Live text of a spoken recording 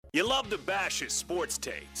You love to bash his sports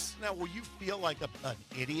takes. Now, will you feel like an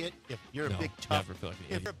idiot if you're a big tough, never feel like an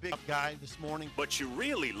if idiot. you're a big guy this morning? But you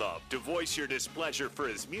really love to voice your displeasure for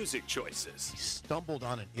his music choices. He stumbled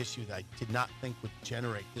on an issue that I did not think would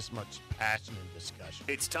generate this much passion and discussion.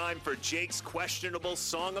 It's time for Jake's questionable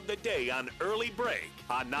song of the day on Early Break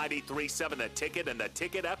on 93.7 The Ticket and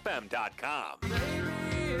theticketfm.com.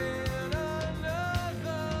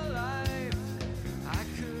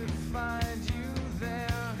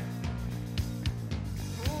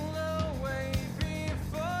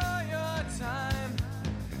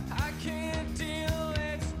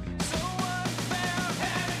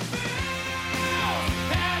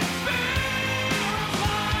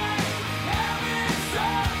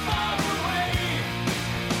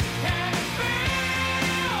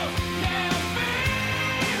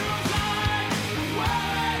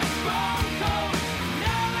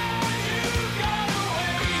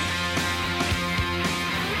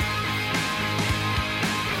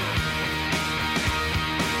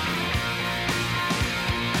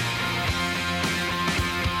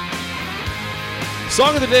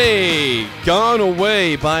 Song of the day, Gone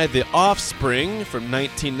Away by The Offspring from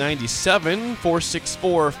 1997,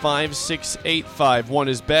 464-5685. 1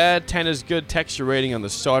 is bad, 10 is good. Text your rating on the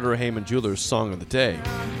Sauter Heyman Jewelers Song of the Day.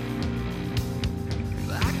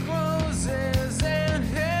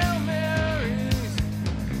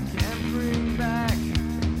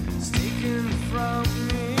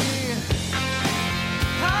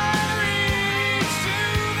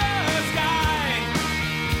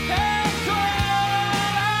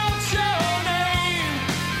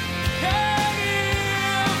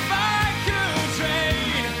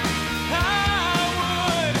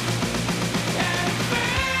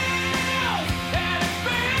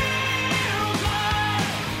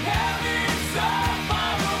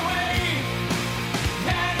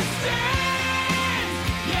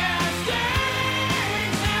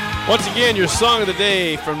 Once again, your song of the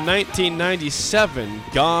day from 1997,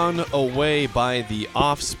 Gone Away by The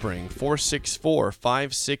Offspring,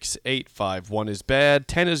 464-5685. 1 is bad,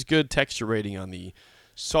 10 is good. Text your rating on the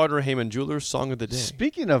Sauter Heyman Jewelers Song of the Day.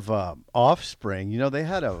 Speaking of Offspring, you know, they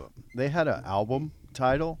had an album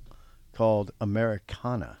title called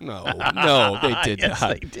Americana. No, they did Yes, not.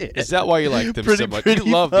 they did. Is that why you like them so much? You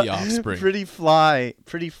love The Offspring. Pretty Fly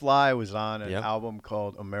was on an Yep. album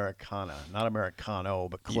called Americana. Not Americano,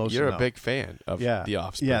 but close You're enough. a big fan of The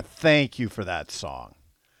Offspring. Yeah, thank you for that song.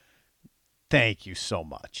 Thank you so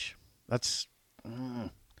much. It's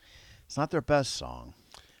not their best song,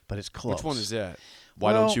 but it's close. Which one is that?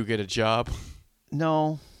 Why Well- Don't You Get a Job?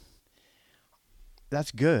 No.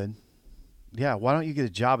 That's good. Yeah, Why Don't You Get a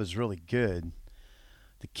Job is really good.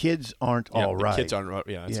 The Kids Aren't All Right. The Kids Aren't Right.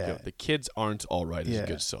 Yeah, that's good. The Kids Aren't All Right is a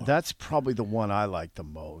good song. That's probably the one I like the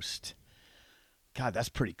most. God, that's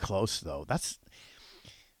pretty close, though. That's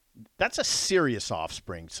a serious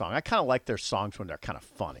Offspring song. I kind of like their songs when they're kind of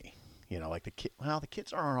funny. You know, like the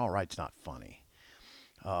Kids Aren't All Right's not funny.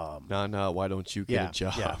 No, Why Don't You Get a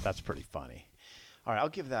Job? Yeah, that's pretty funny. All right, I'll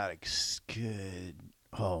give that a good.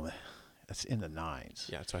 Oh, that's in the 9s.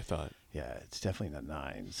 Yeah, that's what I thought. Yeah, it's definitely in the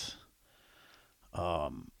 9s.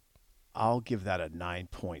 I'll give that a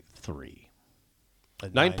 9.3.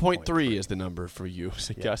 9.3 is the number for you.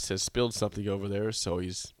 So Gus has spilled something over there, so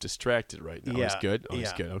he's distracted right now. He's good? Oh,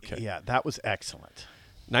 he's good. Okay. Yeah, that was excellent.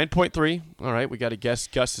 9.3. All right, we got to guess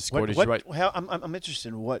Gus's score. Did you write? I'm interested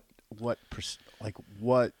in what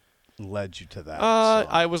led you to that.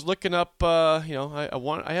 I was looking up. I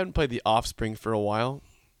haven't played The Offspring for a while.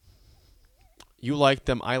 You like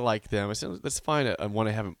them, I like them. I said, let's find one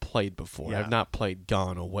I haven't played before. Yeah. I've not played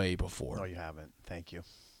Gone Away before. No, you haven't. Thank you.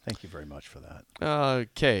 Thank you very much for that.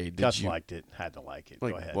 Okay. Gus liked it. Had to like it. Go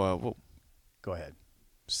ahead. Well, Go ahead.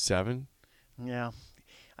 7? Yeah.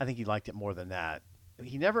 I think he liked it more than that.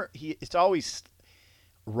 It's always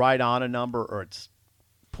right on a number or it's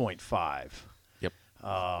 0.5. Yep.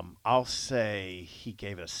 I'll say he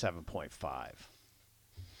gave it a 7.5.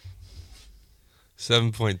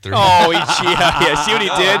 7.3. Oh, yeah. See what he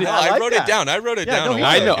did? No, I like wrote that. it down. I wrote it Yeah, down. no, a he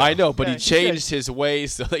while did. ago. I know, but Yeah, he changed his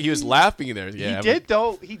ways so that he was laughing there. Yeah, He did,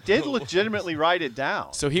 though. He did legitimately write it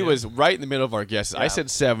down. So he was right in the middle of our guesses. I Yeah.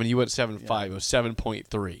 said 7. You went 7.5. It was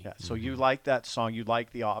 7.3. Yeah, so you like that song? Do you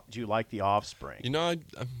like the Offspring? You know, I'm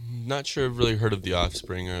not sure I've really heard of The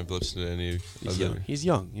Offspring or I've listened to any He's other. young. He's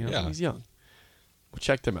young. Yeah. He's young. Well,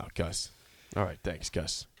 check them out, Gus. All right. Thanks,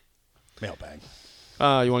 Gus. Mailbag.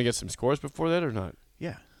 You want to get some scores before that or not?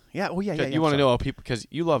 Yeah. Yeah. Well, yeah. You want to know how people, because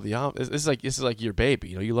you love the Offspring. This is like your baby.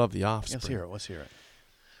 You love the Offspring. Let's hear it.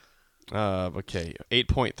 Okay.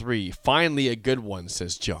 8.3. Finally a good one,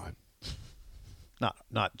 says John.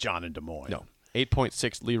 Not John in Des Moines. No.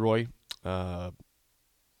 8.6 Leroy.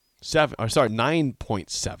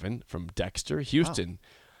 9.7 from Dexter. Houston.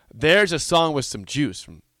 There's a song with some juice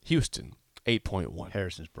from Houston. 8.1.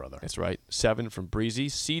 Harrison's brother. That's right. 7 from Breezy.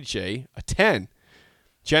 CJ, a 10.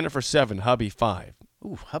 Jennifer, 7. Hubby, 5.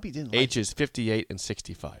 Ooh, hubby didn't like Ages 58 and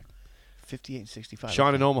 65. 58 and 65.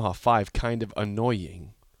 Sean in Omaha, 5. Kind of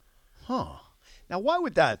annoying. Huh. Now, why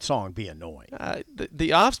would that song be annoying?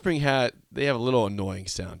 The Offspring they have a little annoying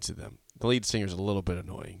sound to them. The lead singer's a little bit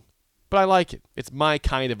annoying. But I like it. It's my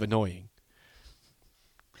kind of annoying.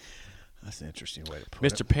 That's an interesting way to put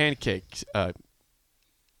Mr. it. Pancake,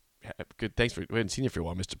 good. Thanks for. We hadn't seen you for a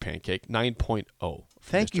while, Mr. Pancake. 9.0.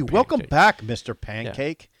 Thank Mr. you. Pancake. Welcome back, Mr.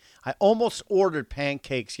 Pancake. I almost ordered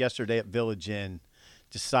pancakes yesterday at Village Inn.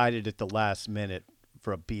 Decided at the last minute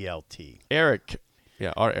for a BLT. Eric,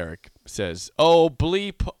 our Eric says, "Oh,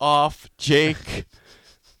 bleep off, Jake."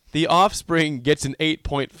 The Offspring gets an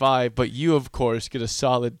 8.5, but you, of course, get a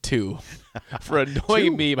solid 2 for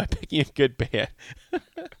annoying me by picking a good band.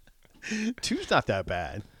 2's not that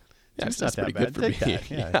bad. Yeah, 2's that's not pretty that good bad. for me. Take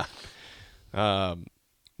that. Yeah.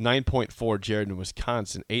 9.4 Jared in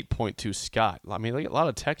Wisconsin. 8.2 Scott. I mean, a lot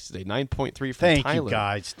of texts today. 9.3 from Thank Tyler. you,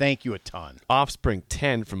 guys. Thank you a ton. Offspring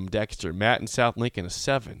 10 from Dexter. Matt in South Lincoln a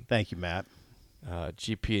 7. Thank you, Matt.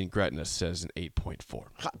 GP in Gretna says an 8.4.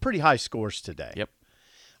 Pretty high scores today. Yep.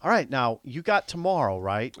 All right, now you got tomorrow,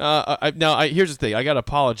 right? Here's the thing. I got to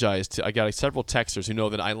apologize to. I got several texters who know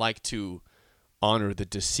that I like to honor the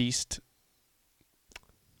deceased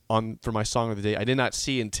for my song of the day. I did not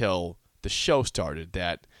see until the show started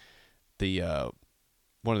that the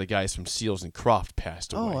one of the guys from Seals and Croft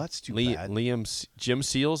passed away. Oh, that's too bad. Jim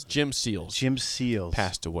Seals Jim Seals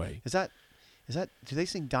passed away. Is that? Do they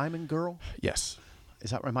sing Diamond Girl? Yes.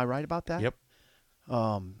 Am I right about that? Yep.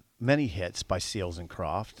 Many hits by Seals and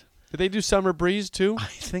Croft. Did they do Summer Breeze too? I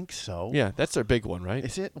think so. Yeah, that's their big one, right?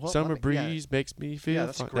 Is it? Well, Summer Breeze makes me feel. Yeah,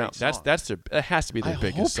 that's a fine. great Now, song. that has to be their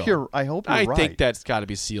biggest song. I hope you're I right. think that's got to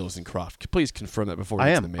be Seals and Croft. Please confirm that before we I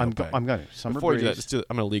get am. to the mailbag. I'm going to. Summer Before Breeze. you do that,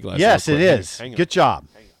 I'm going to legalize. Yes, real it quick. is. Hang on. Good job.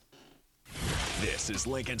 This is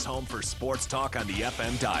Lincoln's home for sports talk on the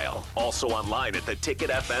FM dial. Also online at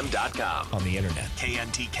theticketfm.com. On the internet.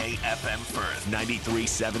 KNTK FM Firth.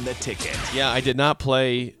 93.7 The Ticket. Yeah, I did not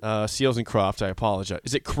play Seals and Croft. I apologize.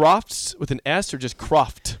 Is it Crofts with an S or just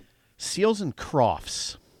Croft? Seals and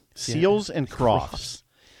Crofts. Seals and Crofts.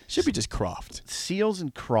 Should be just Croft. Seals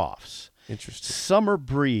and Crofts. Interesting. Summer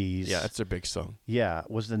Breeze. Yeah, that's their big song. Yeah,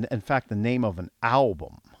 was in fact the name of an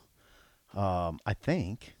album. I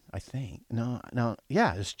think. No.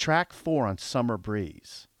 Yeah, it's track 4 on Summer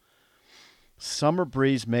Breeze. Summer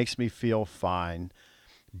Breeze makes me feel fine,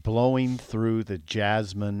 blowing through the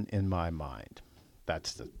jasmine in my mind.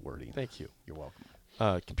 That's the wording. Thank you. You're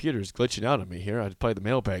welcome. Computer's glitching out on me here. I'd play the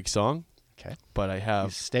mailbag song. Okay. But I You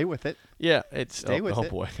have. stay with it. Yeah, it's. Stay with oh it.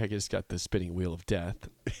 boy, I just got the spinning wheel of death.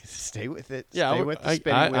 Stay with it. Yeah, stay with the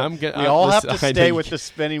spinning wheel. We I'm all have listen, to I know stay you with can- the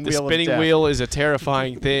spinning The wheel spinning of death. wheel is a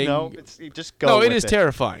terrifying thing. No, you just go No, with it is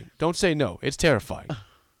terrifying. Don't say no. It's terrifying.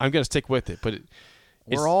 I'm going to stick with it. But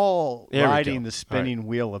We're all There we riding go. the spinning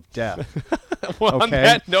wheel of death. well, on Okay.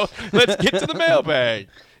 that note, let's get to the mailbag.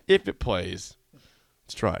 If it plays.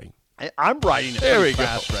 It's trying. I'm riding it There pretty we go.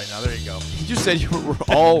 fast right now. There you go. You said you were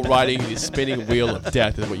all riding the spinning wheel of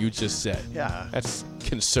death is what you just said. Yeah. That's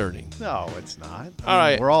concerning. No, it's not. All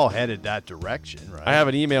right. We're all headed that direction, right? I have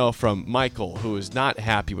an email from Michael who is not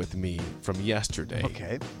happy with me from yesterday.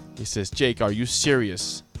 Okay. He says, Jake, are you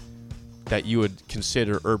serious that you would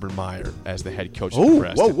consider Urban Meyer as the head coach of Ooh, the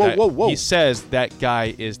Preston? whoa. He says that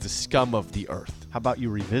guy is the scum of the earth. How about you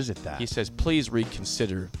revisit that? He says, please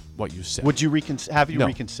reconsider what you said. Would you have you No.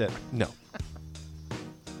 reconsider? No.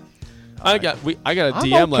 I got a I'm DM last okay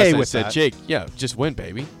night that with said, that. Jake, yeah, just win,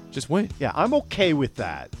 baby. Just win. Yeah, I'm okay with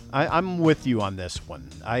that. I'm with you on this one.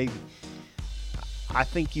 I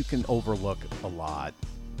think you can overlook a lot.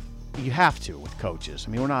 You have to with coaches.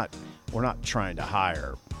 I mean, we're not trying to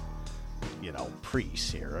hire,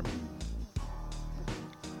 priests here. I mean,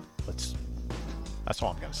 that's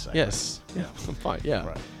all I'm going to say. Yes. Yeah. I'm fine. Yeah.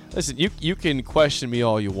 Right. Listen, you can question me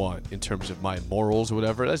all you want in terms of my morals or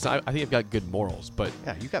whatever. Listen, I think I've got good morals, but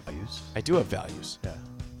Yeah, you got values. I do have values. Yeah.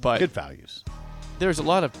 But Good values. there's a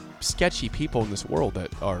lot of sketchy people in this world that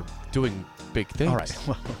are doing big things. All right.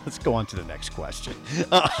 Well, let's go on to the next question.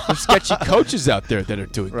 There's sketchy coaches out there that are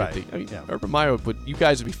doing Right. good things. I mean, Yeah. Urban Meyer you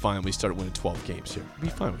guys would be fine when we started winning 12 games here. Be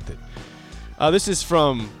fine with it. This is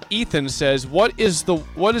from Ethan. Says,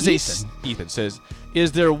 Ethan says,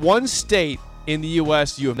 is there one state in the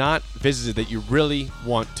U.S. you have not visited that you really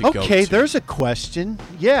want to go to? Okay, there's a question.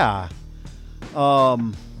 Yeah.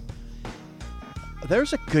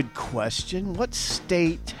 there's a good question. What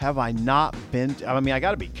state have I not been to? I mean, I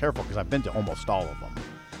got to be careful because I've been to almost all of them.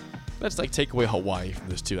 Let's take away Hawaii from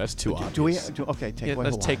this too. That's too obvious. Okay, take away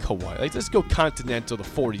let's Hawaii. take Hawaii. Let's go continental to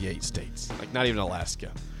 48 states. Not even Alaska.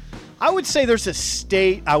 I would say there's a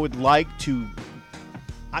state I would like to.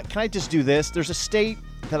 Can I just do this? There's a state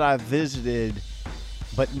that I've visited,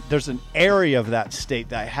 but there's an area of that state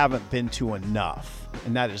that I haven't been to enough,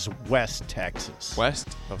 and that is West Texas.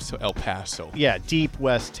 West of El Paso. Yeah, deep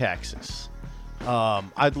West Texas.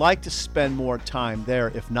 I'd like to spend more time there,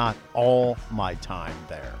 if not all my time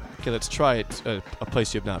there. Okay, let's try it. A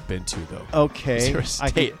place you have not been to, though. Okay. Is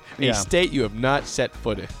there a state you have not set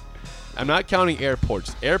foot in? I'm not counting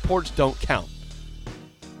airports. Airports don't count.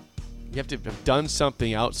 You have to have done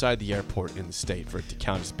something outside the airport in the state for it to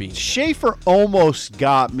count as being. Schaefer almost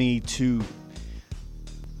got me to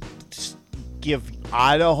give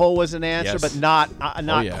Idaho as an answer, Yes. but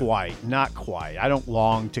not yeah. quite. Not quite. I don't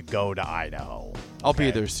long to go to Idaho. I'll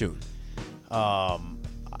be there soon.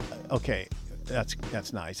 Okay,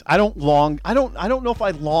 that's nice. I don't know if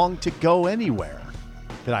I long to go anywhere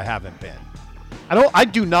that I haven't been. I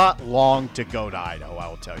do not long to go to Idaho. I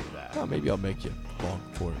will tell you that. Well, maybe I'll make you long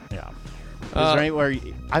for it. Yeah. Is there anywhere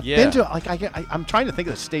I've been to? I'm trying to think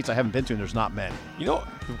of the states I haven't been to, and there's not many. You know,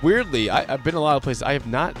 weirdly, I've been a lot of places. I have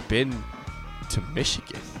not been to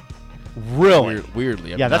Michigan. Really?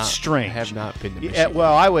 Weirdly. That's strange. I have not been to Yeah, Michigan.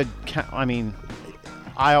 well,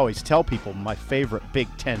 I always tell people my favorite Big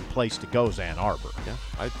Ten place to go is Ann Arbor.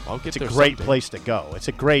 Yeah, I'll get It's there a great someday. place to go.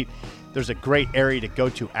 There's a great area to go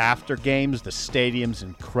to after games. The stadium's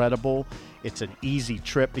incredible. It's an easy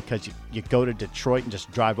trip because you go to Detroit and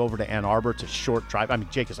just drive over to Ann Arbor. It's a short drive. I mean,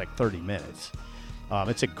 Jake, it's like 30 minutes.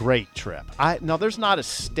 It's a great trip. No, there's not a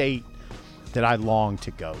state that I long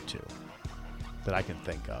to go to that I can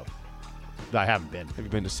think of that I haven't been. Have you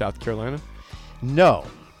been to South Carolina? No,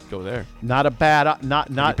 Go there. not a bad. Not.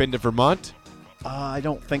 Have you been to Vermont? I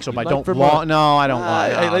don't think so. You But like I don't Vermont? long. No, I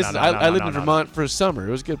don't. Listen, I lived in Vermont for a summer.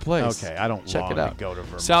 It was a good place. Okay, I don't Check long it out. to go to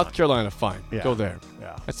Vermont. South Carolina, fine. Yeah. Go there.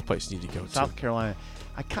 Yeah. That's the place you need to go South to. Carolina.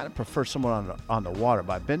 I kind of prefer someone on the water,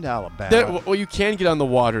 but I've been to Alabama. Well, you can get on the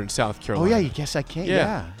water in South Oh Carolina. yeah, you guess I can. Yeah.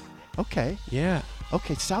 Yeah. Okay. Yeah.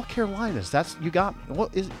 Okay. South Carolina's. That's you got.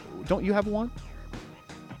 What is? Don't you have one?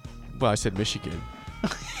 Well, I said Michigan.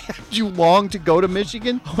 Do you long to go to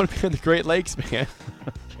Michigan? I want to be on the Great Lakes, man.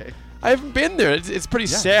 Okay. I haven't been there. It's pretty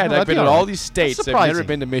Yeah, sad. no, I've that'd be been in all all right. these That's states. I've never surprising.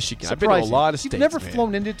 been to Michigan. I've been to a Surprising. lot of states. You've never man.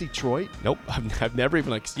 flown into Detroit? Nope. I've never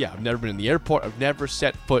even I've never been in the airport. I've never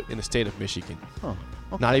set foot in the state of Michigan. Oh.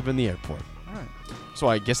 Okay. Not even the airport. All right. So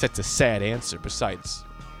I guess that's a sad answer. Besides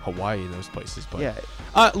Hawaii and those places, but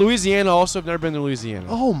Yeah. Louisiana also. I've never been to Louisiana.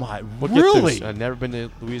 Oh my! We'll get there. Really? I've never been to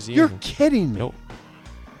Louisiana. You're kidding me. Nope.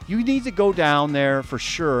 You need to go down there for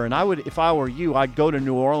sure. And I would, if I were you, I'd go to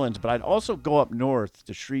New Orleans, but I'd also go up north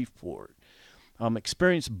to Shreveport.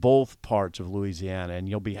 Experience both parts of Louisiana, and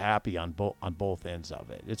you'll be happy on both ends of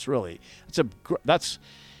it.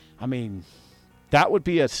 That would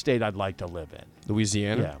be a state I'd like to live in.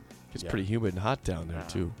 Louisiana. Yeah. It's Yeah. pretty humid and hot down there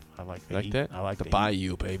too. I like the You like heat. that? I like the the heat.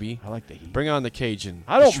 bayou, baby. I like the heat. Bring on the Cajun.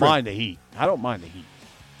 I don't shrimp. mind the heat. I don't mind the heat.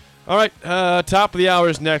 All right, top of the hour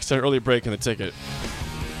is next. Our early break in the ticket.